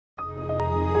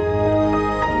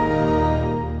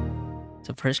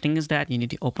the first thing is that you need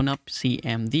to open up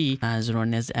CMD as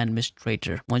run as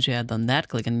administrator. Once you have done that,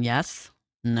 click on yes.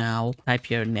 Now type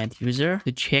your net user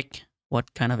to check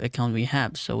what kind of account we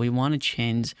have. So we want to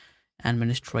change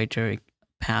administrator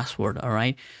password. All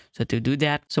right, so to do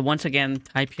that, so once again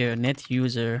type your net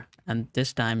user, and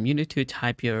this time you need to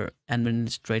type your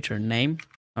administrator name.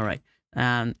 All right,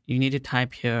 and you need to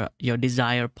type here your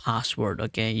desired password.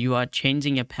 Okay, you are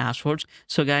changing your passwords,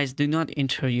 so guys, do not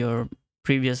enter your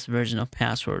previous version of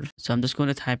password. So I'm just going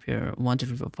to type here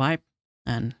 12345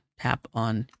 and tap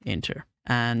on enter,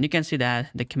 and you can see that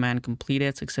the command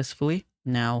completed successfully.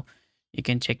 Now you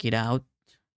can check it out.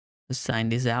 Let's sign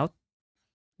this out.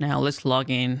 Now let's log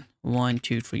in 1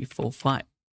 2 3 4 5,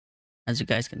 as you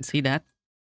guys can see that.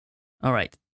 All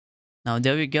right, now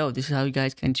there we go. This is how you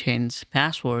guys can change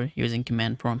password using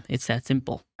command prompt. It's that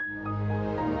simple.